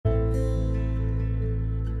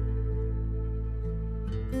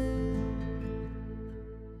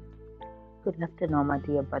Good afternoon, my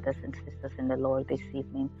dear brothers and sisters in the Lord this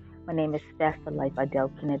evening. My name is Pastor Life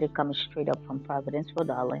Adele Kennedy, coming straight up from Providence, Rhode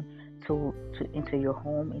Island, into your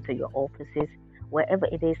home, into your offices, wherever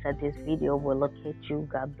it is that this video will locate you.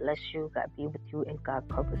 God bless you, God be with you, and God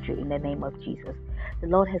cover you in the name of Jesus. The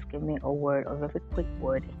Lord has given me a word, a very quick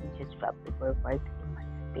word, and He just dropped the word right in my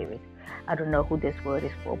spirit. I don't know who this word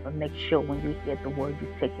is for, but make sure when you hear the word, you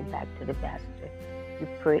take it back to the pastor. You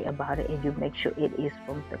pray about it and you make sure it is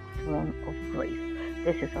from the throne of grace.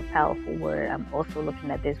 This is a powerful word. I'm also looking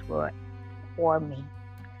at this word for me.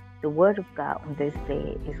 The word of God on this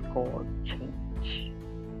day is called change.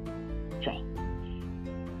 Change.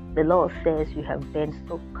 The Lord says you have been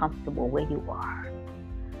so comfortable where you are.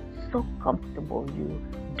 So comfortable. You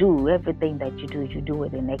do everything that you do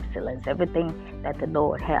it in excellence. Everything that the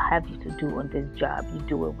Lord have you to do on this job, you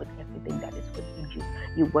do it with everything that is within you.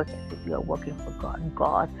 You work as if you are working for God.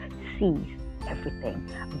 God sees everything,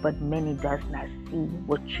 but many does not see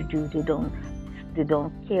what you do. They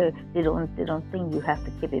don't care. They don't think you have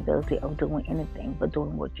the capability of doing anything but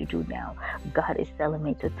doing what you do now. God is telling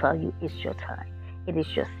me to tell you it's your time. It is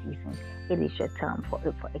your season. It is your time for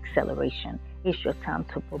acceleration. It's your time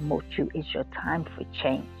to promote you. It's your time for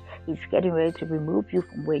change. He's getting ready to remove you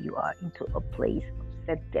from where you are into a place of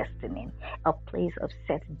set destiny. A place of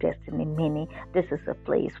set destiny, meaning this is a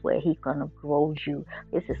place where He's gonna grow you.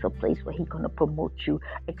 This is a place where He's gonna promote you,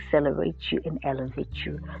 accelerate you, and elevate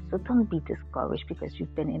you. So don't be discouraged because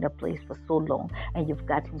you've been in a place for so long and you've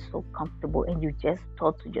gotten so comfortable and you just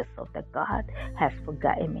thought to yourself that God has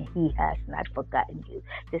forgotten me. He has not forgotten you.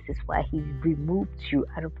 This is why He removed you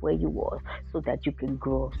out of where you were so that you can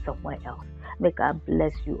grow somewhere else. May God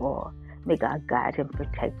bless you all. May God guide and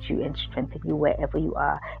protect you and strengthen you wherever you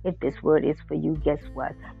are. If this word is for you, guess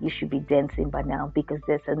what? You should be dancing by now because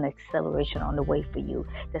there's an acceleration on the way for you.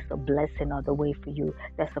 There's a blessing on the way for you.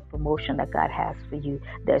 There's a promotion that God has for you.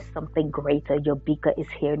 There's something greater. Your beaker is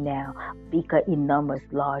here now. Beaker enormous,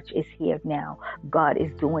 large is here now. God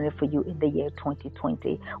is doing it for you in the year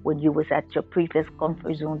 2020. When you was at your previous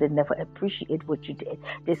comfort zone, they never appreciated what you did.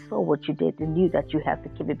 They saw what you did. They knew that you have the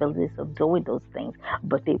capabilities of doing those things,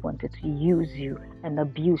 but they wanted to use you and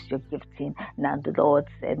abuse your gifting. Now the Lord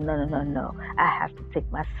said, no. I have to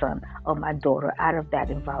take my son or my daughter out of that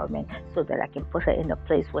environment so that I can put her in a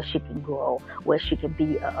place where she can grow, where she can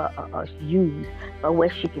be used, or where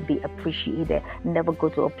she can be appreciated. Never go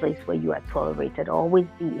to a place where you are tolerated. Always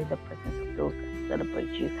be in the presence of those that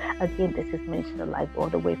celebrate you. Again, this is Minister Life all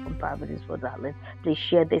the way from Providence, Rhode Island. Please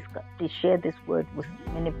share this word with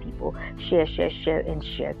many people. Share, and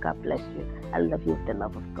share. God bless you. I love you with the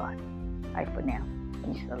love of God. Bye for now.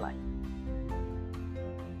 Minister Life.